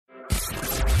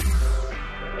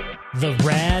The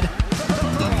Rad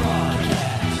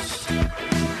Broadcast. The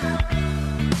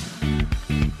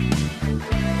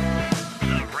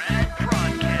Rad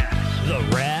Broadcast.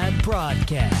 The Rad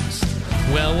Broadcast.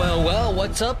 Well,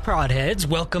 what's up, Prodheads?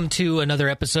 Welcome to another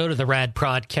episode of the Rad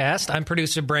Broadcast. I'm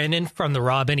producer Brandon from the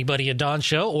Rob Anybody at Dawn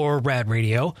show, or Rad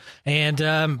Radio. And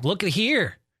look at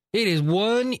here. It is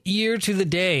 1 year to the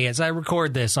day as I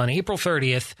record this on April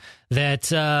 30th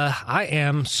that I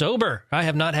am sober. I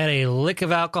have not had a lick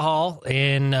of alcohol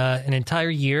in an entire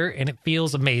year, and it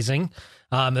feels amazing.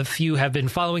 If you have been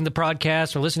following the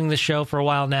podcast or listening to the show for a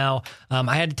while now,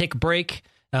 I had to take a break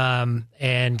and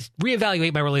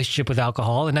reevaluate my relationship with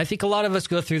alcohol. And I think a lot of us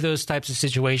go through those types of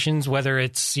situations, whether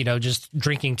it's, just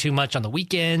drinking too much on the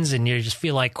weekends and you just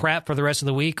feel like crap for the rest of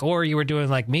the week, or you were doing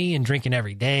like me and drinking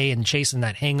every day and chasing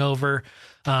that hangover.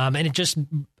 And it just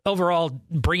overall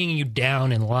bringing you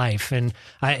down in life. And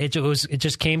it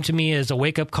just came to me as a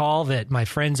wake up call that my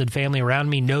friends and family around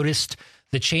me noticed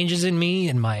the changes in me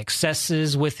and my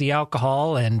excesses with the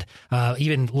alcohol, and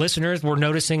even listeners were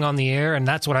noticing on the air, and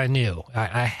that's what I knew.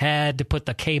 I had to put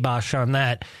the kibosh on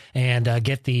that and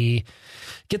get the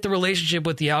relationship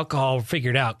with the alcohol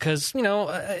figured out. Because,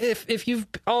 if you've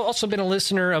also been a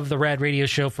listener of the Rad Radio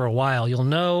show for a while, you'll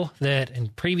know that in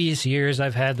previous years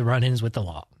I've had the run-ins with the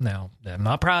law. Now, I'm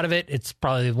not proud of it. It's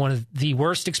probably one of the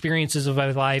worst experiences of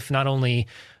my life, not only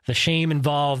the shame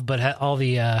involved, but all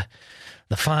the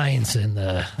fines and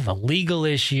the legal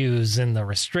issues and the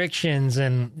restrictions.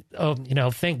 And,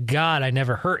 thank God I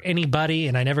never hurt anybody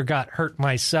and I never got hurt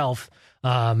myself.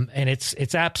 And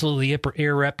it's absolutely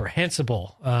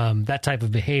irreprehensible, that type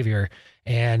of behavior.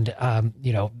 And,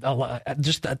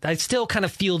 I still kind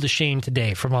of feel the shame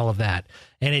today from all of that.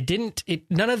 And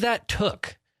none of that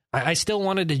took. I still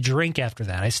wanted to drink after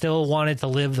that. I still wanted to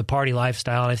live the party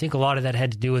lifestyle. And I think a lot of that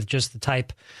had to do with just the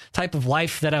type of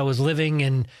life that I was living,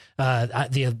 and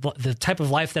the type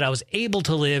of life that I was able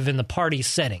to live in the party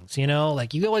settings. You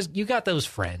got those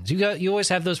friends. You always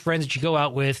have those friends that you go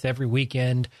out with every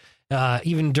weekend,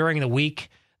 even during the week,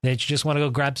 that you just want to go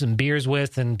grab some beers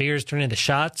with, and beers turn into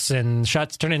shots, and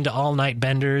shots turn into all night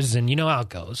benders, and you know how it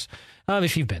goes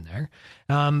if you've been there.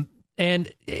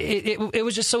 And it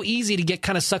was just so easy to get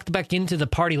kind of sucked back into the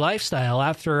party lifestyle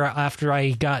after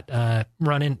I got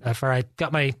after I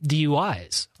got my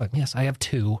DUIs. Like, yes, I have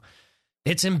 2.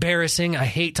 It's embarrassing. I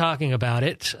hate talking about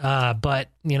it, but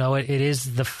it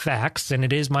is the facts and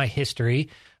it is my history.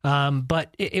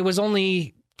 But it was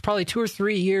only probably 2 or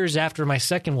 3 years after my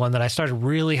second one that I started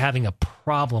really having a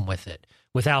problem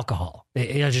with alcohol.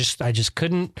 I just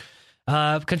couldn't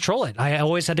control it. I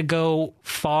always had to go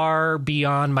far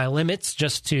beyond my limits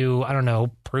just to,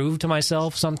 prove to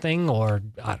myself something, or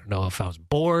I don't know if I was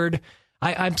bored.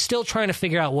 I'm still trying to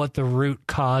figure out what the root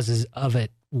causes of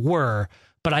it were,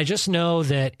 but I just know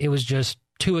that it was just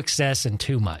too excess and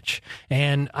too much.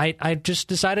 And I just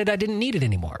decided I didn't need it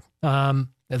anymore.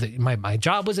 My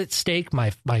job was at stake.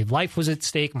 My life was at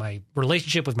stake. My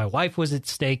relationship with my wife was at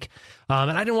stake. And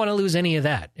I didn't want to lose any of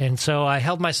that. And so I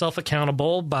held myself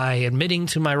accountable by admitting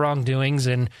to my wrongdoings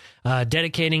and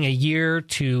dedicating a year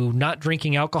to not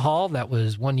drinking alcohol. That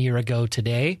was 1 year ago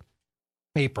today,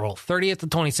 April 30th of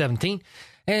 2017.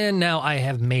 And now I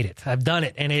have made it. I've done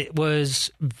it. And it was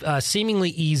seemingly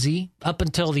easy up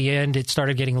until the end. It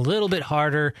started getting a little bit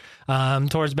harder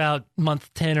towards about month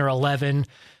 10 or 11.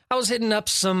 I was hitting up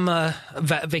some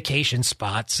vacation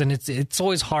spots, and it's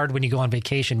always hard when you go on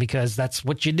vacation, because that's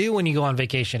what you do when you go on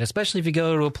vacation, especially if you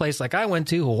go to a place like I went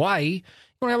to, Hawaii. You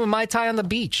want to have a Mai Tai on the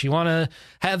beach. You want to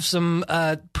have some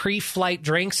pre-flight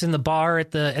drinks in the bar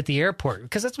at the airport,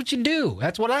 because that's what you do.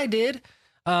 That's what I did.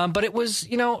 But it was,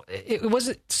 it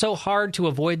wasn't so hard to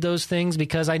avoid those things,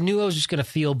 because I knew I was just going to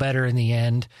feel better in the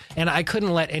end, and I couldn't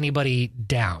let anybody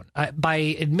down. By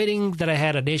admitting that I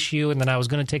had an issue and that I was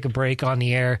going to take a break on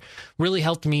the air really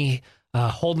helped me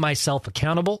hold myself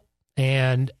accountable.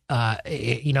 And,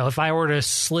 if I were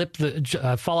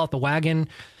to fall off the wagon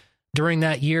during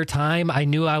that year time, I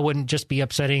knew I wouldn't just be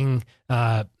upsetting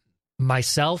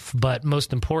myself, but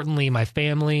most importantly, my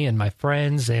family and my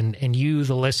friends and you,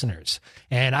 the listeners.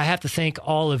 And I have to thank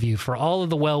all of you for all of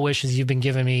the well wishes you've been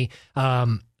giving me,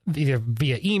 either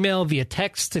via email, via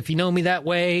text, if you know me that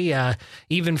way,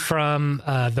 even from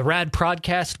the Rad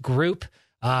Podcast group.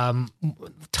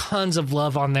 Tons of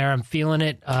love on there. I'm feeling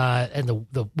it. And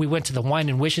we went to the Wine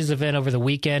and Wishes event over the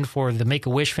weekend for the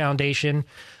Make-A-Wish Foundation.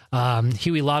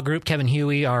 Huey Law Group, Kevin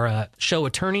Huey, our show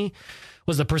attorney,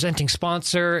 was the presenting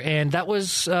sponsor, and that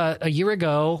was a year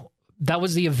ago that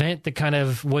was the event that kind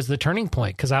of was the turning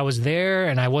point, because I was there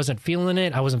and I wasn't feeling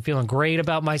it. I wasn't feeling great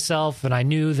about myself, and I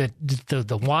knew that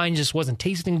the wine just wasn't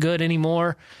tasting good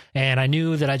anymore, and I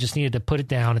knew that I just needed to put it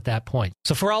down at that point.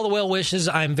 So for all the well wishes,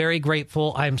 I'm very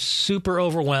grateful. I'm super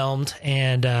overwhelmed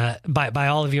and by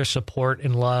all of your support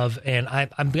and love, and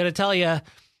I'm going to tell you,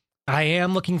 I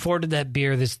am looking forward to that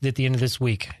beer at the end of this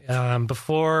week.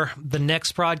 Before the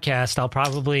next broadcast, I'll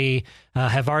probably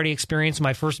have already experienced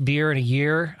my first beer in a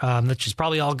year, which is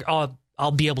probably all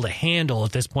I'll be able to handle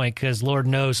at this point, because Lord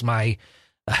knows my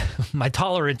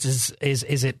tolerance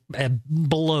is at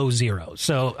below zero.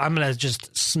 So I'm going to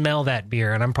just smell that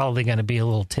beer, and I'm probably going to be a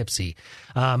little tipsy.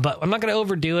 But I'm not going to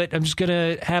overdo it. I'm just going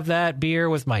to have that beer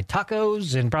with my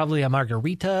tacos and probably a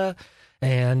margarita,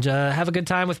 and have a good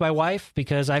time with my wife,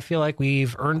 because I feel like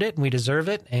we've earned it and we deserve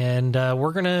it, and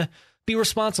we're going to be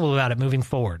responsible about it moving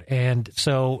forward. And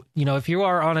so, if you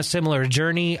are on a similar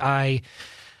journey,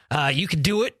 you can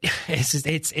do it.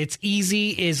 It's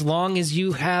easy, as long as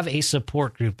you have a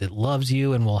support group that loves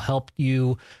you and will help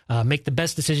you make the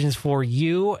best decisions for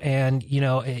you. And,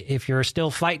 if you're still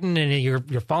fighting and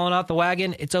you're falling off the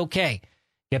wagon, it's okay.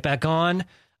 Get back on.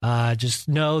 Just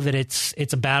know that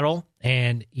it's a battle,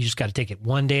 and you just got to take it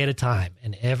one day at a time.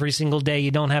 And every single day you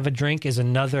don't have a drink is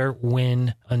another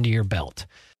win under your belt.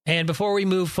 And before we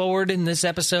move forward in this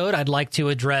episode, I'd like to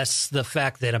address the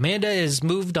fact that Amanda has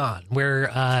moved on. We're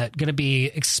going to be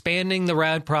expanding the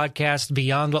Rad podcast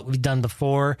beyond what we've done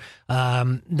before.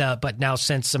 But now,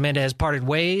 since Amanda has parted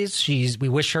ways, we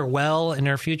wish her well in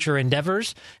her future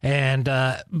endeavors. And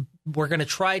we're going to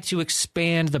try to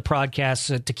expand the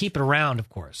podcast to keep it around, of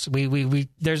course.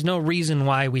 There's no reason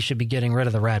why we should be getting rid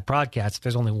of the Rad podcast if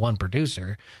there's only one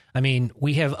producer. I mean,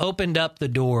 we have opened up the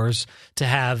doors to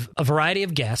have a variety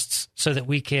of guests so that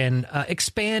we can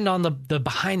expand on the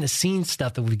behind-the-scenes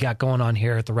stuff that we've got going on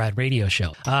here at the Rad Radio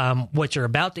Show. What you're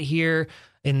about to hear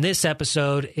in this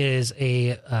episode is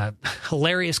a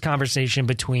hilarious conversation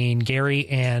between Gary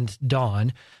and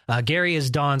Dawn. Gary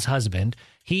is Dawn's husband.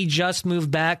 He just moved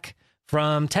back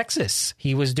from Texas.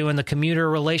 He was doing the commuter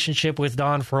relationship with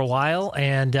Dawn for a while,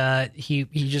 and he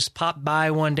just popped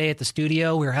by one day at the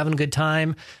studio. We were having a good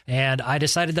time, and I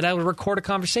decided that I would record a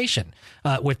conversation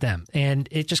with them. And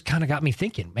it just kind of got me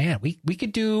thinking, man, we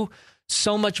could do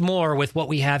so much more with what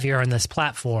we have here on this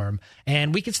platform,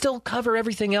 and we could still cover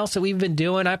everything else that we've been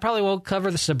doing. I probably won't cover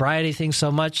the sobriety thing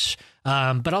so much,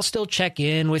 but I'll still check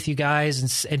in with you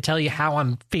guys and tell you how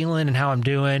I'm feeling and how I'm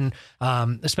doing,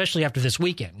 especially after this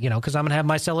weekend, because I'm going to have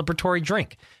my celebratory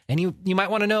drink. And you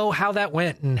might want to know how that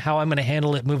went and how I'm going to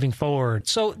handle it moving forward.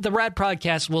 So the Rad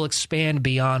Podcast will expand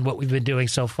beyond what we've been doing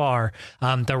so far.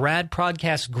 The Rad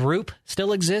Podcast group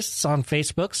still exists on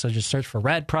Facebook, so just search for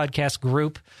Rad Podcast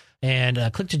group and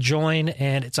click to join.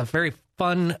 And it's a very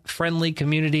fun, friendly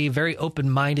community, very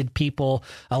open-minded people.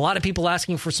 A lot of people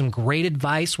asking for some great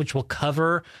advice, which we'll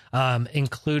cover,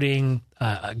 including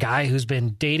a guy who's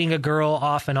been dating a girl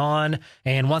off and on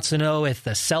and wants to know if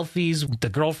the selfies the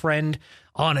girlfriend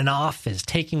on and off is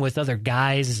taking with other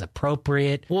guys is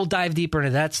appropriate. We'll dive deeper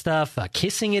into that stuff.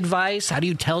 Kissing advice. How do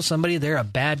you tell somebody they're a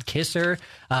bad kisser?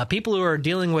 People who are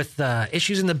dealing with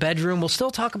issues in the bedroom. We'll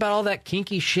still talk about all that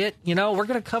kinky shit. We're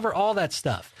going to cover all that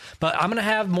stuff. But I'm going to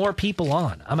have more people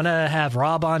on. I'm going to have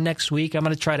Rob on next week. I'm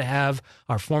going to try to have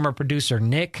our former producer,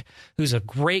 Nick, who's a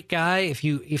great guy. If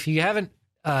you haven't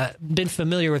been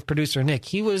familiar with producer Nick,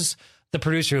 he was the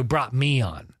producer who brought me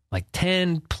on like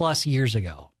 10 plus years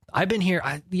ago. I've been here.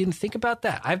 You didn't think about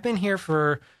that. I've been here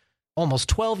for almost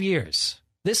 12 years.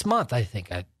 This month, I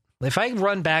think. If I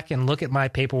run back and look at my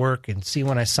paperwork and see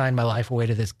when I signed my life away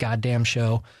to this goddamn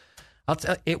show,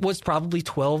 it was probably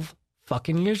 12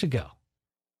 fucking years ago.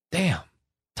 Damn.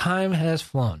 Time has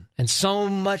flown. And so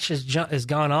much has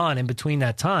gone on in between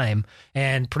that time.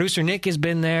 And producer Nick has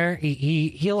been there.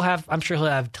 I'm sure he'll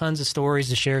have tons of stories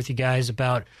to share with you guys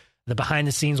about the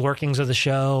behind-the-scenes workings of the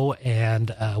show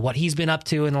and what he's been up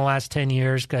to in the last 10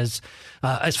 years, because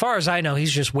as far as I know,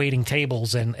 he's just waiting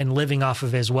tables and living off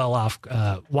of his well-off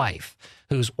wife,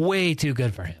 who's way too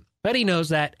good for him. But he knows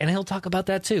that, and he'll talk about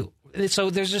that too. So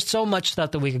there's just so much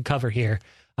stuff that we can cover here.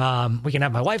 We can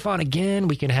have my wife on again.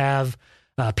 We can have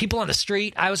people on the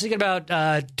street. I was thinking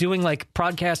about doing like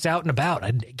podcasts out and about,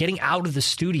 and getting out of the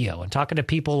studio and talking to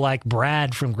people like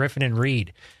Brad from Griffin and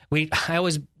Reed. We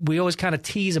always kind of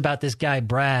tease about this guy,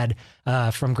 Brad,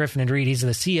 from Griffin and Reed. He's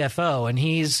the CFO, and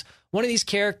he's one of these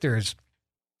characters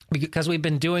because we've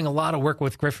been doing a lot of work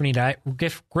with Griffin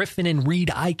and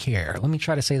Reed Eye Care. Let me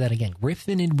try to say that again.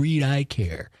 Griffin and Reed Eye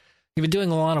Care. We've been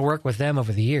doing a lot of work with them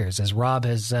over the years, as Rob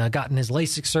has gotten his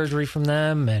LASIK surgery from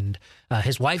them, and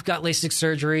his wife got LASIK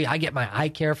surgery. I get my eye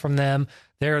care from them.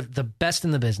 They're the best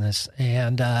in the business.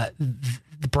 And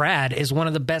Brad is one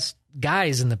of the best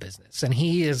guys in the business. And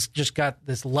he has just got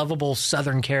this lovable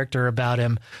Southern character about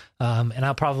him. And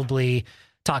I'll probably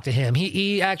talk to him.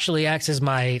 He actually acts as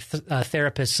my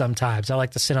therapist sometimes. I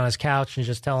like to sit on his couch and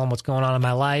just tell him what's going on in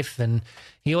my life. And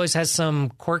he always has some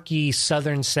quirky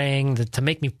Southern saying to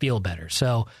make me feel better.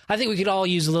 So I think we could all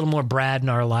use a little more Brad in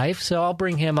our life. So I'll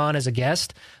bring him on as a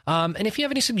guest. And if you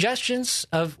have any suggestions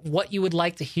of what you would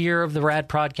like to hear of the Rad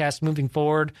Podcast moving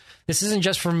forward, this isn't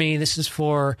just for me. This is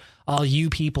for all you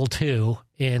people too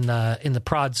in the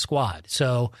Prod Squad.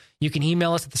 So you can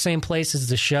email us at the same place as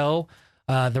the show.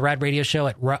 The Rad Radio Show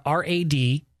at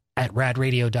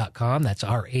rad@radradio.com. That's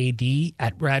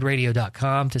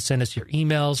rad@radradio.com to send us your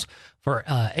emails for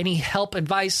any help,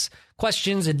 advice,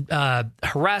 questions, and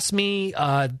harass me,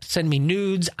 send me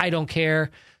nudes. I don't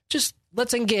care. Just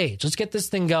let's engage. Let's get this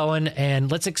thing going, and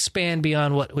let's expand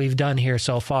beyond what we've done here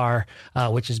so far,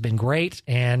 which has been great,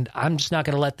 and I'm just not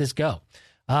going to let this go.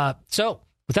 So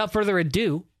without further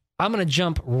ado, I'm going to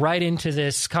jump right into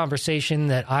this conversation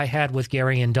that I had with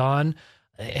Gary and Dawn.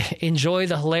 Enjoy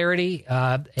the hilarity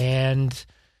and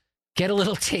get a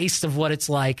little taste of what it's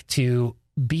like to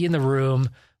be in the room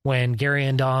when Gary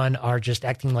and Dawn are just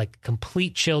acting like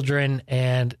complete children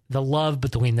and the love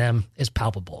between them is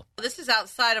palpable. This is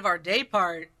outside of our day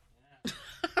part.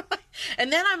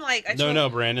 And then I'm like... No,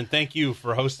 Brandon. Thank you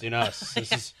for hosting us.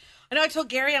 This is... I know I told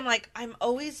Gary, I'm like, I'm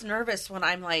always nervous when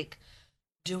I'm like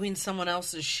doing someone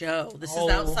else's show. This is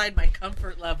outside my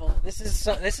comfort level. This is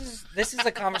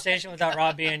a conversation without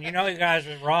Rob being, you guys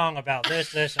were wrong about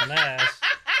this, and this.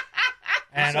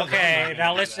 And okay,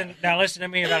 now listen to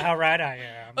me about how right I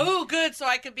am. Oh, good. So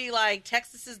I could be like,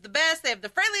 Texas is the best. They have the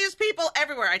friendliest people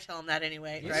everywhere. I tell them that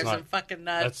anyway. It drives them fucking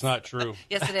nuts. That's not true.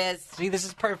 Yes, it is. See, this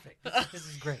is perfect. This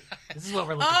is great. This is what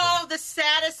we're looking for. Oh, the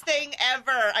saddest thing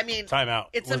ever. I mean, time out.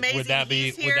 It's amazing. Would that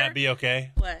be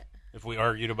okay? What? If we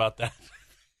argued about that?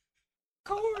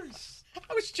 Of course.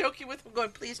 I was joking with him, going,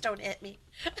 "Please don't hit me."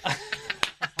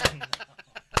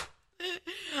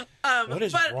 What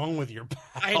is wrong with your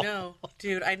paddle? I know,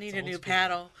 dude. I need a new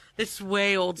paddle. It's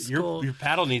way old school. Your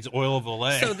paddle needs oil of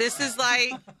Olay. So this is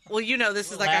like,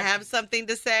 this is like I have something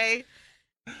to say,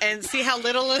 and see how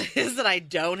little it is that I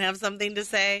don't have something to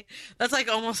say. That's like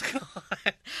almost gone.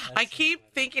 I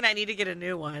keep thinking I need to get a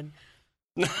new one.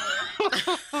 But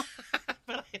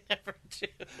I never do.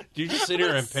 Do you just sit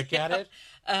here and pick at it?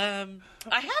 I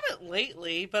haven't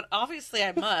lately, but obviously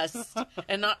I must,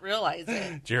 and not realize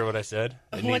it. Did you hear what I said?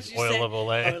 It What'd needs you oil say? of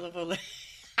Olay. Oil of Olay.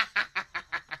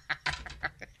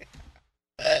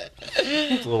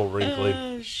 It's a little wrinkly.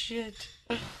 Oh, shit.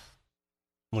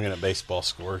 Looking at baseball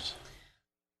scores.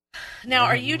 Now,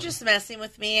 are you just messing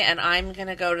with me, and I'm going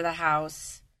to go to the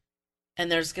house, and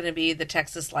there's going to be the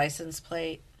Texas license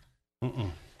plate?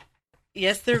 Mm-mm.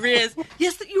 Yes, there is.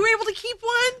 Yes, you were able to keep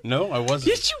one? No, I wasn't.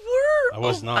 Yes, you were. I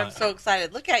was not. I'm so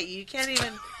excited. Look at you. You can't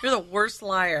even... You're the worst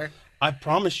liar. I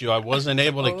promise you I wasn't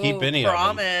able to keep any of them.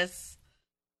 Promise.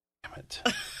 Damn it.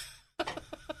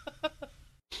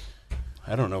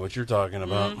 I don't know what you're talking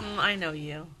about. I know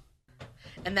you.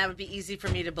 And that would be easy for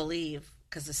me to believe,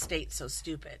 because the state's so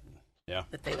stupid. Yeah.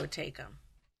 That they would take them.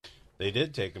 They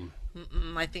did take them.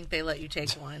 I think they let you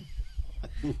take one.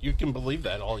 You can believe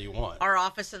that all you want. Our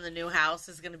office in the new house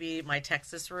is going to be my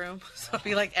Texas room. So it'll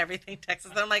be like everything Texas.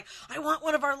 And I'm like, I want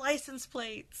one of our license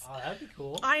plates. Oh, that'd be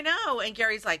cool. I know. And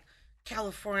Gary's like,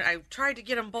 California, I tried to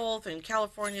get them both, and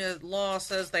California law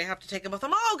says they have to take them both.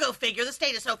 Oh, go figure. The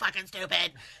state is so fucking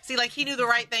stupid. See, like, he knew the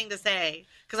right thing to say,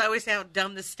 because I always say how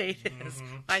dumb the state is.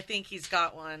 I think he's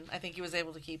got one. I think he was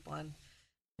able to keep one.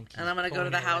 And I'm going to go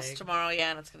to the house tomorrow,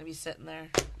 and it's going to be sitting there.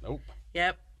 Nope.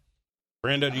 Yep.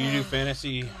 Brando, do you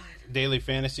do daily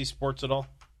fantasy sports at all?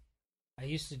 I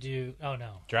used to do. Oh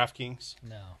no. DraftKings?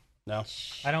 No.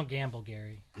 I don't gamble,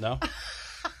 Gary. No.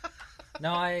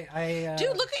 No, I.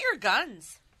 Dude, look at your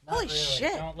guns. Holy really.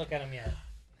 shit! Don't look at them yet.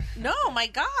 No, my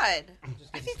God.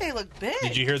 I think they look big.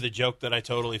 Did you hear the joke that I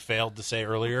totally failed to say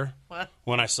earlier? What?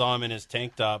 When I saw him in his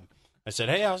tank top, I said,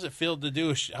 "Hey, how's it feel to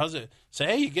do?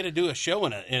 Hey, you get to do a show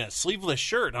in a sleeveless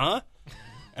shirt, huh?"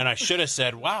 And I should have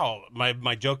said, "Wow."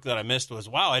 My joke that I missed was,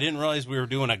 "Wow, I didn't realize we were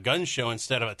doing a gun show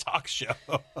instead of a talk show."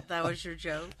 That was your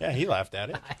joke? Yeah, he laughed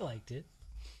at it. I liked it.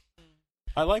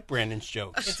 I like Brandon's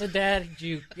jokes. It's a dad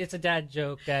joke. It's a dad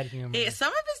joke, dad humor. Yeah,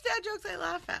 some of his dad jokes I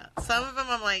laugh at. Some of them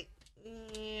I'm like,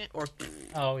 or.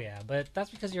 Oh yeah, but that's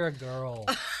because you're a girl.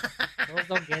 Girls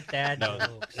don't get dad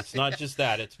jokes. It's not just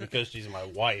that. It's because she's my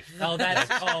wife. Oh, that's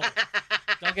called.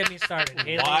 Don't get me started.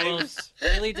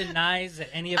 Haley denies that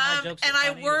any of my jokes are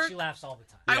funny, but she laughs all the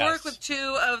time. I work with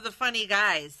two of the funny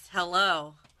guys.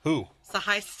 Hello. Who? It's a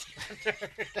high standard.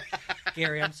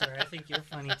 Gary, I'm sorry. I think you're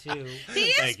funny too. He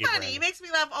is Thank you, funny. Brandon. He makes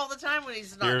me laugh all the time when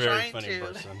he's not You're a very trying funny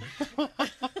to.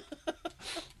 person.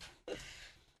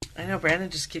 I know Brandon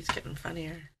just keeps getting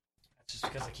funnier. That's just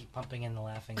because I keep pumping in the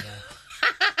laughing gas.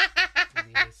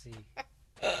 Through the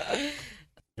AC.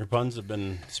 Your puns have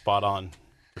been spot on,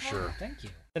 for sure. Oh, thank you.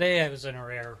 Today I was in a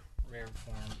rare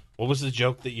form. What was the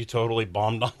joke that you totally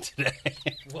bombed on today?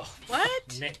 Well, What?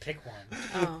 Nick, pick one.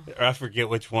 Oh, I forget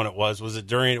which one it was. Was it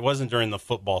during? It wasn't during the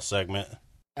football segment.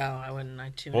 I wouldn't.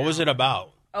 I tune What was out. it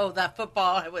about? Oh, that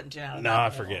football. I wouldn't tune out. No, I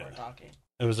forget. We're talking.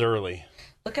 It was early.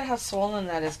 Look at how swollen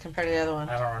that is compared to the other one.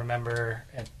 I don't remember.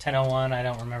 At 10:01, I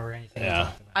don't remember anything. Yeah.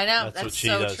 About I know. That's That's, what she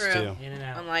so does, true. too. In and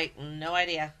out. I'm like, no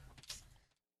idea.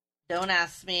 Don't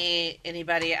ask me,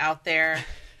 anybody out there.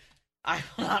 I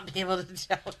will not be able to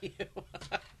tell you.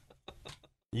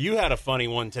 You had a funny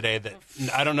one today that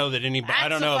I don't know that anybody. That's I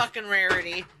don't know. a If, fucking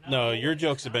rarity. no, your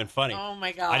jokes have been funny. Oh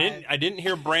my god. I didn't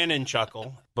hear Brandon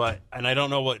chuckle, and I don't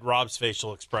know what Rob's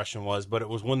facial expression was, but it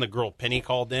was when the girl Penny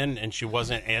called in and she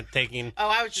wasn't taking. Oh,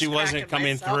 I was. Just She wasn't cracking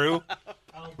coming myself through.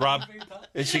 up. Rob,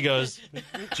 and she goes, "Do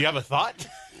you have a thought,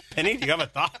 Penny? Do you have a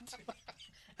thought?"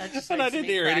 That just And I makes didn't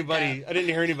me hear crack anybody. up. I didn't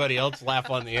hear anybody else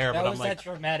laugh on the air. That But was I'm like, that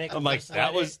dramatic.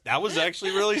 that was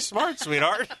actually really smart,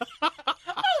 sweetheart. Oh,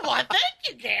 well, thank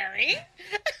you, Gary.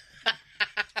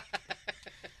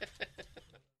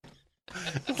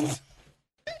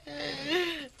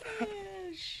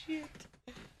 Shit.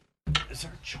 Is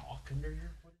there chalk under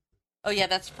here? Oh yeah,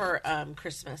 that's for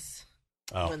Christmas.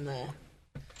 Oh, When the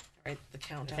I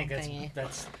countdown think thingy.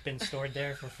 that's been stored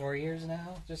there for 4 years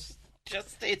now. Just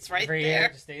It's right every there. year,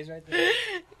 it just stays right there.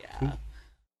 Yeah.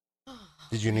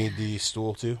 did you need the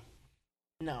stool too?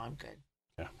 No, I'm good.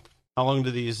 How long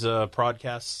do these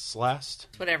podcasts last?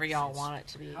 It's whatever y'all want it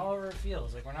to be. However it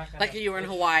feels, like we're not gonna. Like you were in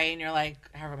Hawaii and you're like,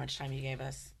 however much time you gave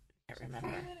us. I can't remember.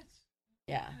 20 minutes.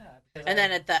 Yeah. because And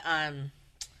then at the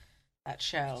that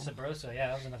show. Sabroso, yeah,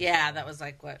 that was enough. Yeah, that was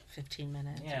like what, 15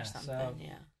 minutes Yeah, or something. so-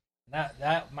 Yeah.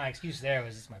 That my excuse there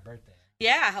was it's my birthday.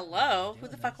 Yeah, hello. Who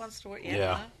the fuck wants to work?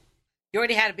 Yeah. You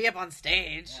already had to be up on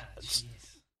stage Yeah, jeez.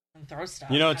 and throw stuff.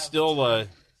 You know, it's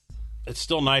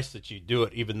still nice that you do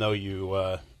it, even though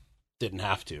you didn't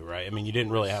have to, right? I mean, you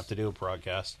didn't really have to do a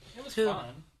broadcast. It was Who?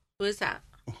 fun. Who is that?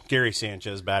 Gary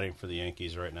Sanchez batting for the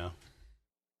Yankees right now.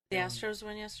 The Astros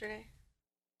won yesterday?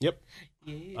 Yep.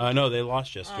 Yeah. No, they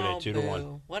lost yesterday, 2-1.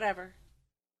 boo. Whatever.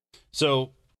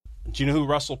 So, do you know who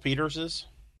Russell Peters is?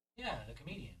 Yeah, the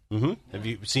comedian. Mm-hmm. Have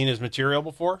you seen his material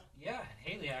before? Yeah,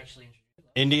 Haley actually introduced him.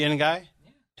 Indian guy,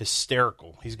 Yeah.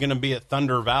 hysterical. He's going to be at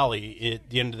Thunder Valley at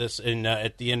the end of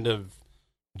at the end of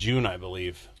June, I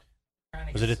believe.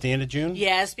 Was it at the end of June?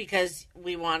 Yes, because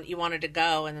you wanted to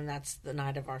go, and then that's the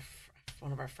night of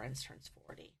one of our friends turns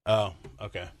 40. Oh,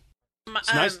 okay.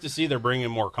 It's nice to see they're bringing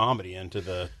more comedy into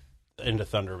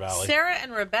Thunder Valley. Sarah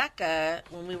and Rebecca,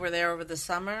 when we were there over the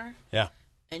summer, Yeah.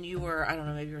 and you were, I don't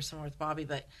know, maybe you were somewhere with Bobby,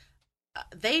 but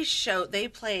they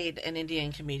played an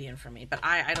Indian comedian for me, but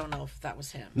I don't know if that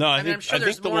was him. No, I mean, think- I'm sure I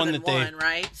there's think the more one than that they- one,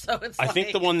 right? So it's I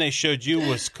think the one they showed you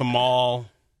was Kamal.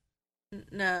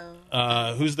 No.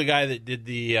 Who's the guy that did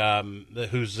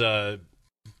whose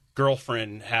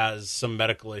girlfriend has some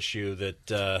medical issue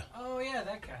that Oh yeah,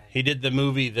 that guy. he did the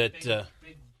movie that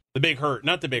Big The Big Hurt,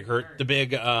 not The Big Hurt, The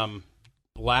Big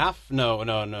Laugh?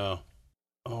 No.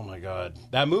 Oh my God.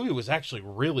 That movie was actually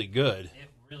really good. It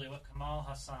really what Kamal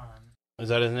Hassan. Is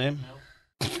that his name?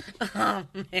 Nope. Oh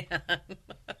man.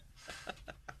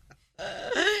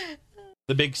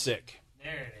 The Big Sick.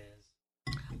 There it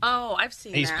is. Oh, I've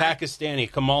seen He's that.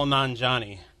 Pakistani, Kamal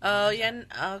Nanjiani. Oh yeah.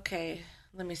 Okay.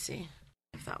 Let me see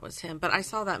if that was him. But I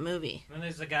saw that movie. And then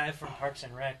there's the guy from Parks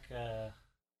and Rec.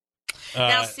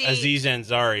 Now, see- Aziz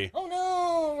Ansari. Oh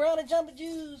no, we're out of Jamba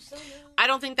Juice. Oh, no. I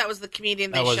don't think that was the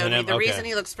comedian they That wasn't showed me. him? The Okay. reason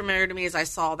he looks familiar to me is I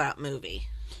saw that movie.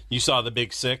 You saw The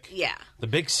Big Sick? Yeah. The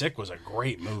Big Sick was a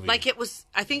great movie. Like it was,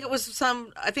 I think it was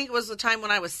the time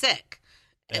when I was sick.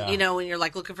 And, Yeah. you know, when you're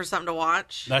like looking for something to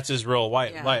watch. That's his real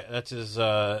wife. Yeah. That's his.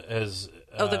 Oh,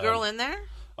 the girl in there?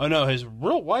 Oh no, his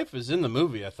real wife is in the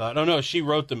movie. I thought. Oh no, she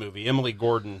wrote the movie. Emily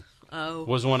Gordon Oh.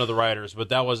 was one of the writers, but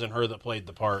that wasn't her that played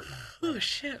the part. Oh,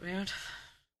 shit, man.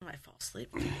 I might fall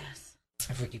asleep with this.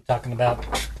 If we keep talking about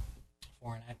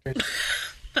foreign actors.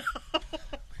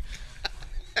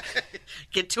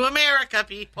 Get to America,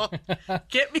 people.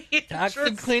 Get me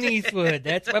Dr. Clint Eastwood,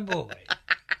 that's my boy.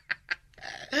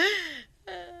 You're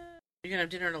going to have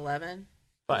dinner at 11?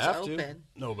 If I Who's have to. open?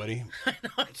 Nobody. I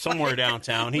know. Somewhere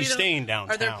downtown. We He's don't- staying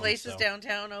downtown. Are there places so-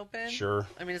 downtown open? Sure.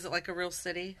 I mean, is it like a real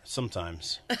city?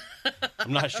 Sometimes.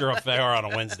 I'm not sure if they are on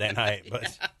a Wednesday night,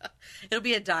 but It'll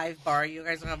be a dive bar. You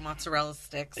guys will have mozzarella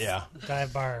sticks. Yeah.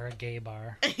 Dive bar or a gay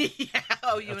bar. Yeah.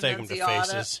 Oh, you I'll take him to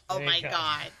Annunziata. Faces. Oh There my you go.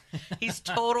 God. He's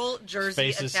total Jersey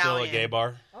Faces Italian. still a gay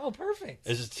bar? Oh, perfect.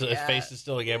 Is it Yeah. Faces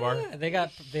still a gay bar? Yeah,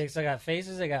 they still got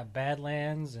Faces. They got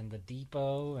Badlands and the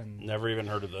Depot and Never even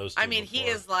heard of those two I mean, he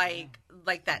before. is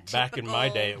like that typical... Back in my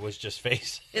day, it was just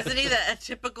Faces. Isn't he a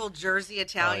typical Jersey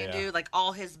Italian Oh, yeah. dude? Like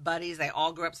all his buddies, they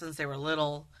all grew up since they were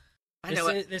little. I know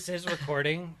it. This is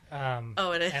recording.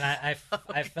 Oh, it is. And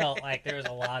I felt like there was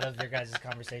a lot of your guys'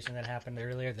 conversation that happened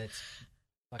earlier that's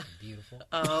fucking beautiful.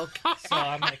 Oh, God. So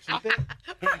I'm gonna keep it.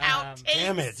 For outtakes.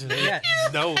 Damn it. Yeah.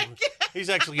 No. He's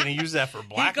actually going to use that for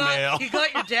blackmail. He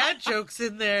got your dad jokes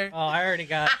in there. Oh, I already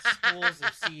got spools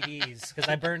of CDs because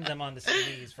I burned them on the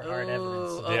CDs for hard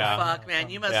evidence. Oh, Yeah. fuck, man.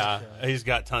 You must Yeah, he's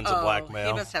got tons of He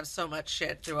blackmail. must have so much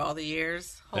shit through all the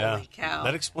years. Holy Yeah. cow.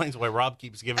 That explains why Rob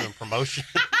keeps giving him promotion.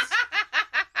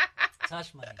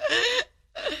 Touch money.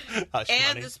 Hush and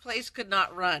money. this place could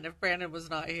not run if Brandon was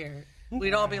not here.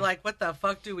 We'd all be like, what the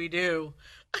fuck do we do?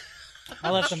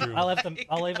 I'll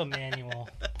leave a manual.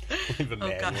 Leave a Oh,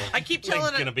 manual. God. I keep It's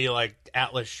telling going to be like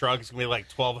Atlas Shrugged. It's going to be like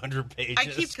 1,200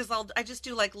 pages. because I just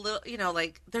do like little,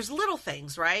 like there's little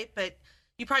things, right? But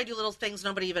you probably do little things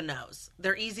nobody even knows.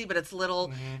 They're easy, but it's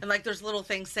little, and like there's little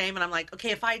things same. And I'm like, okay,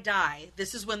 if I die,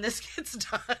 this is when this gets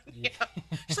done. You know?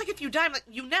 She's like, if you die, I'm like,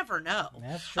 you never know.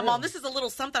 That's true. Mom, this is a little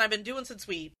something I've been doing since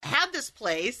we had this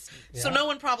place, so Yeah. no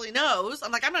one probably knows.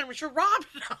 I'm like, I'm not even sure Rob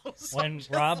knows. When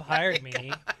Rob hired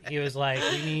me, he was like,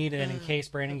 "We need an in case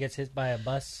Brandon gets hit by a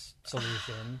bus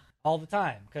solution all the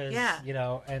time." Because Yeah.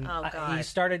 and Oh, he God.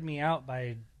 started me out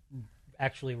by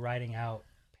actually writing out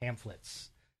pamphlets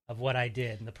of what I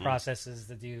did and the processes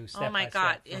to do. Step Oh, my by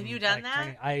God. step Have from, you done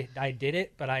that? training. I did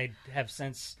it, but I have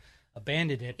since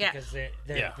abandoned it Yeah. because they're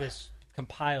Yeah. just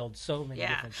compiled so many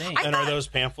Yeah. different things. And are those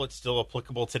pamphlets still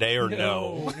applicable today or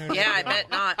no? Yeah, I bet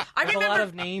not. I There's a remember lot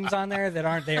of names on there that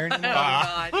aren't there Oh anymore.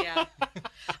 God, yeah.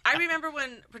 I remember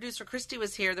when producer Christy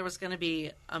was here, there was going to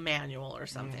be a manual or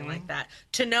something like that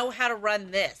to know how to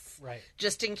run this, Right.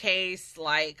 just in case,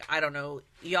 like I don't know,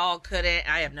 y'all couldn't.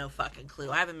 I have no fucking clue.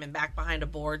 I haven't been back behind a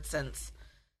board since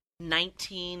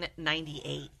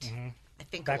 1998. I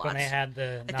think Back a when lot's, they had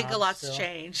the I think a knobs lot's still.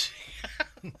 changed.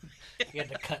 You had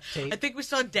the cut tape. I think we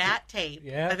still had DAT tape.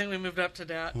 Yeah. I think we moved up to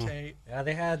DAT tape. Yeah,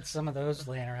 they had some of those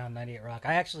laying around 98 Rock.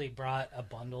 I actually brought a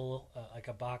bundle, like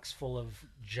a box full of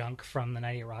junk from the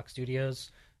 98 Rock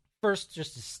studios. First,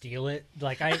 just to steal it.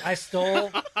 Like, I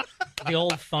stole the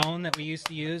old phone that we used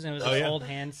to use, and it was Oh, this yeah? old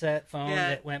handset phone Yeah.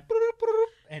 that went boop, boop,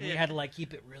 and we Yeah. had to, like,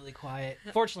 keep it really quiet.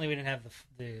 Fortunately, we didn't have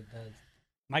the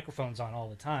microphones on all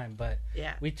the time, but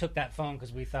Yeah. we took that phone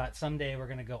because we thought someday we're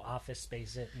going to go Office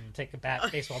Space it and take a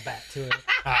baseball bat to it.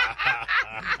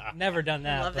 Never done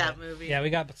that. Love but, that movie. Yeah, we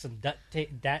got some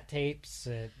DAT tapes.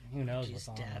 Who knows Jeez, what's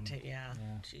on DAT them. tape. Yeah.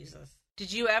 Yeah. Jesus.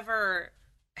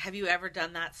 Have you ever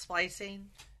done that splicing?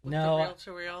 With No, the reel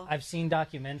to reel? I've seen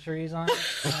documentaries on it.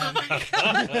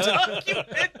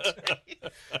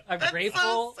 Documentaries. I'm That's grateful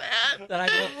so sad. that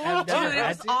I've never Dude, it had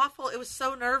was to. awful. It was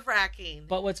so nerve wracking.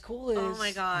 But what's cool is Oh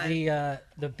my God.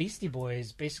 the Beastie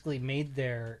Boys basically made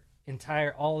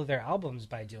all of their albums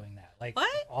by doing that. Like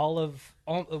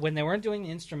What? when they weren't doing the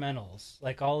instrumentals,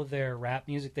 like all of their rap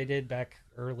music they did back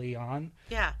early on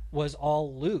Yeah. was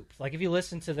all looped. Like if you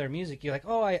listen to their music, you're like,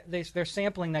 oh, they're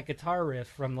sampling that guitar riff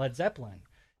from Led Zeppelin.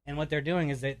 And what they're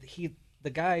doing is that the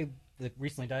guy that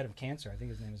recently died of cancer, I think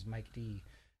his name is Mike D.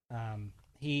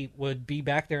 He would be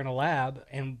back there in a lab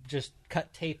and just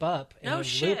cut tape up and No would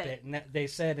shit. loop it. And they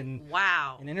said in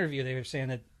Wow. an interview they were saying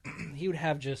that he would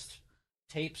have just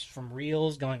tapes from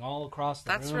reels going all across the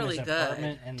That's room, really his good.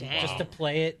 apartment, and Dang. just to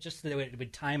play it, just so that it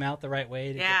would time out the right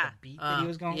way to Yeah. get the beat that he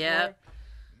was going Yep. for.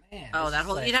 Man, Oh, this that is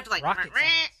whole you'd have to like rocket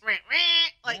science.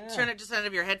 Yeah. turn it just out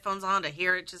of your headphones on to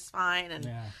hear it just fine. And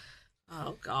Yeah.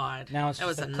 oh God, Now it's that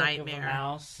was just a click of nightmare.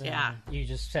 mouse, and Yeah. you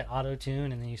just set auto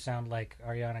tune, and then you sound like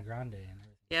Ariana Grande. And everything's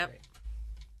Yep. great.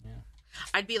 Yeah.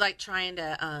 I'd be like trying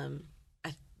to I'm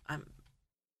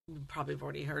you probably have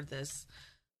already heard this.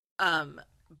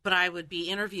 But I would be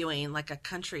interviewing like a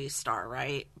country star,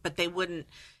 right? But they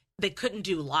couldn't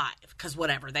do live because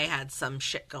whatever, they had some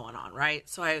shit going on, right?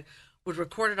 So I would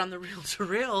record it on the reel to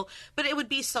reel, but it would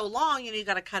be so long, you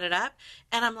got to cut it up.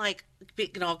 And I'm like,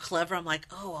 being all clever, I'm like,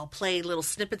 oh, I'll play little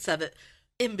snippets of it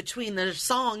in between the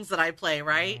songs that I play,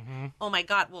 right? Oh my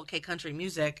God. Well, okay, country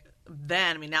music.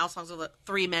 Then, I mean, now songs are like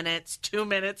 3 minutes, 2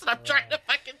 minutes, and I'm trying to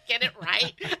fucking get it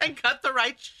right and cut the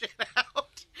right shit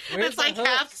out. Where's It's the like hook?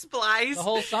 half spliced. The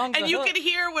whole song's and a you hook. could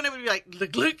hear when it would be like,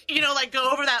 look, like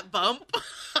go over that bump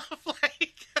of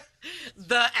like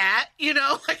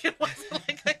like it wasn't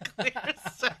like a clear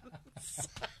sentence.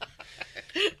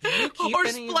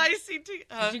 any? splicing.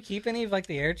 Did you keep any of like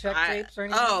the air check tapes or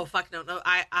anything? Oh fuck no.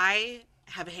 I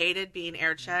have hated being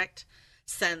air checked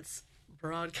since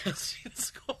broadcasting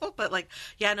school, but like,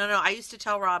 yeah, no. I used to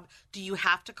tell Rob, do you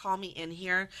have to call me in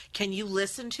here? Can you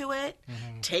listen to it,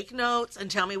 take notes, and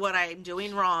tell me what I'm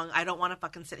doing wrong? I don't want to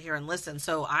fucking sit here and listen.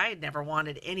 So I never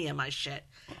wanted any of my shit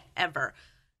ever.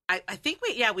 I think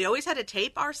we always had to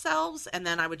tape ourselves, and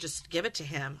then I would just give it to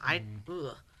him.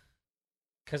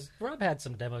 Because Rob had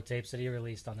some demo tapes that he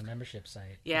released on the membership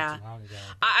site. Yeah. Not too long ago.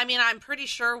 I mean, I'm pretty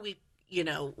sure we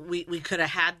could have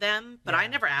had them, but I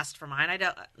never asked for mine. I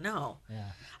don't know. Yeah.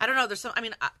 I don't know. There's some, I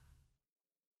mean,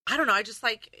 I don't know. I just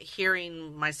like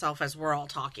hearing myself as we're all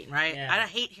talking, right? Yeah. I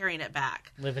hate hearing it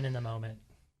back. Living in the moment.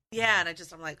 Yeah, and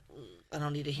I'm like, I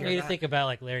don't need to hear You that. think about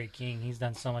like Larry King. He's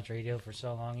done so much radio for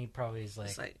so long. He probably is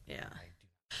It's like, yeah.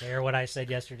 I don't care what I said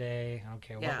yesterday. I don't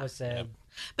care what was said.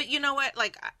 But you know what?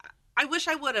 Like, I wish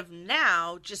I would have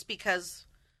now, just because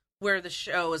where the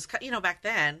show is, back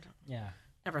then,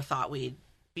 never thought we'd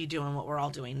be doing what we're all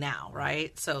doing now,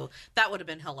 right? So that would have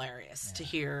been hilarious to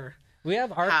hear. We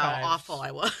have archives. How awful I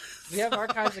was. We have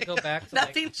archives that go back to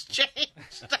nothing's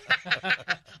changed.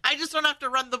 I just don't have to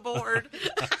run the board.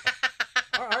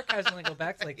 Our archives only go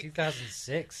back to like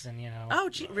 2006, and Oh,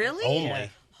 gee, really?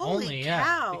 Only. Holy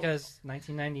cow! Because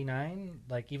 1999,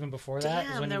 like even before that,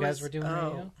 is when you guys were doing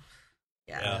radio.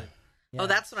 Yeah. Oh,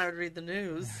 that's when I would read the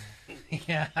news.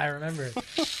 Yeah, I remember.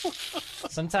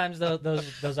 Sometimes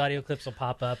those audio clips will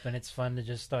pop up, and it's fun to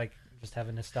just have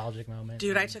a nostalgic moment.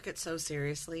 Dude, I took it so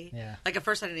seriously. Yeah. Like, at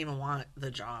first I didn't even want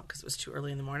the job because it was too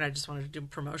early in the morning. I just wanted to do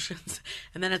promotions.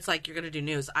 And then it's like, you're going to do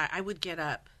news. I would get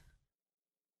up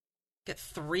at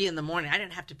 3 in the morning. I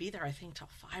didn't have to be there, I think, till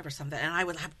 5 or something. And I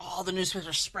would have all the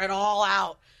newspapers spread all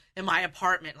out in my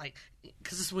apartment, like,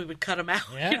 because we would cut them out.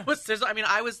 Yeah.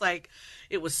 I was like,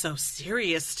 it was so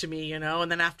serious to me,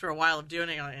 And then after a while of doing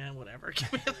it, I'm like, whatever.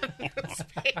 Give me the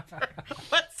newspaper.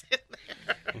 What's in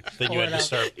there? Then you had to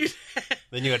start.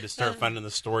 Then you had to start finding the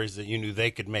stories that you knew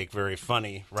they could make very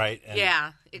funny, right? And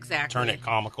yeah, exactly. Turn it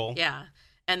comical. Yeah,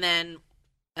 and then,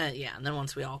 and then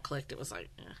once we all clicked, it was like,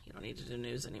 you don't need to do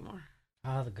news anymore.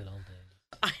 Ah, the good old days.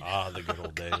 The good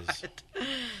old days.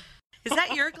 Is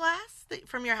that your glass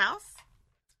from your house?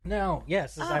 No,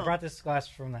 yes, I brought this glass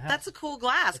from the house. That's a cool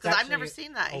glass because I've never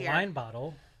seen that a here. A wine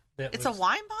bottle. It's a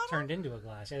wine bottle? Turned into a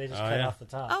glass. Yeah, they just cut off the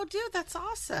top. Oh, dude, that's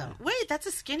awesome. Wait, that's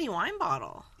a skinny wine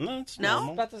bottle. No, it's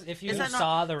normal. If you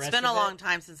saw the rest of it. It's been a long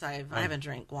time since I haven't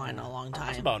drank wine in a long time.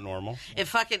 It's about normal.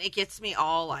 It gets me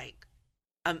all like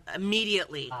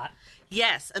immediately. Hot?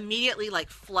 Yes, immediately like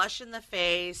flush in the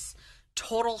face,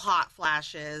 total hot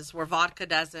flashes where vodka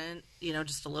doesn't,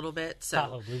 just a little bit. So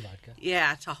Tahoe Blue vodka.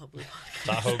 Yeah, Tahoe Blue vodka.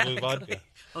 Tahoe Blue vodka.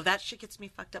 Oh, that shit gets me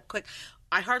fucked up quick.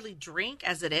 I hardly drink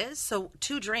as it is, so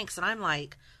 2 drinks and I'm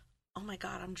like, oh my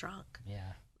God, I'm drunk.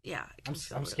 Yeah. Yeah.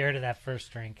 I'm scared of that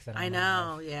first drink. I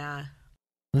know, yeah.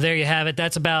 There you have it.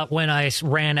 That's about when I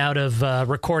ran out of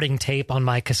recording tape on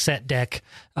my cassette deck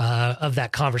of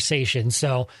that conversation.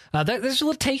 So there's a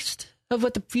little taste of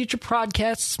what the future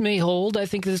podcasts may hold. I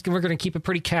think we're going to keep it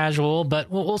pretty casual, but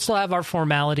we'll still have our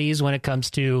formalities when it comes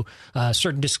to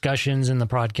certain discussions in the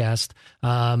podcast.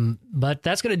 But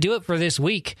that's going to do it for this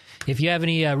week. If you have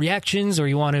any reactions or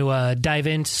you want to dive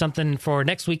into something for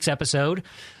next week's episode,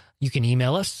 you can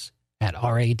email us at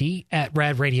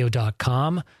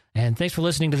rad@radradio.com. And thanks for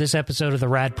listening to this episode of the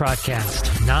Rad Podcast.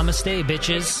 Namaste,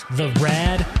 bitches. The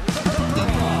Rad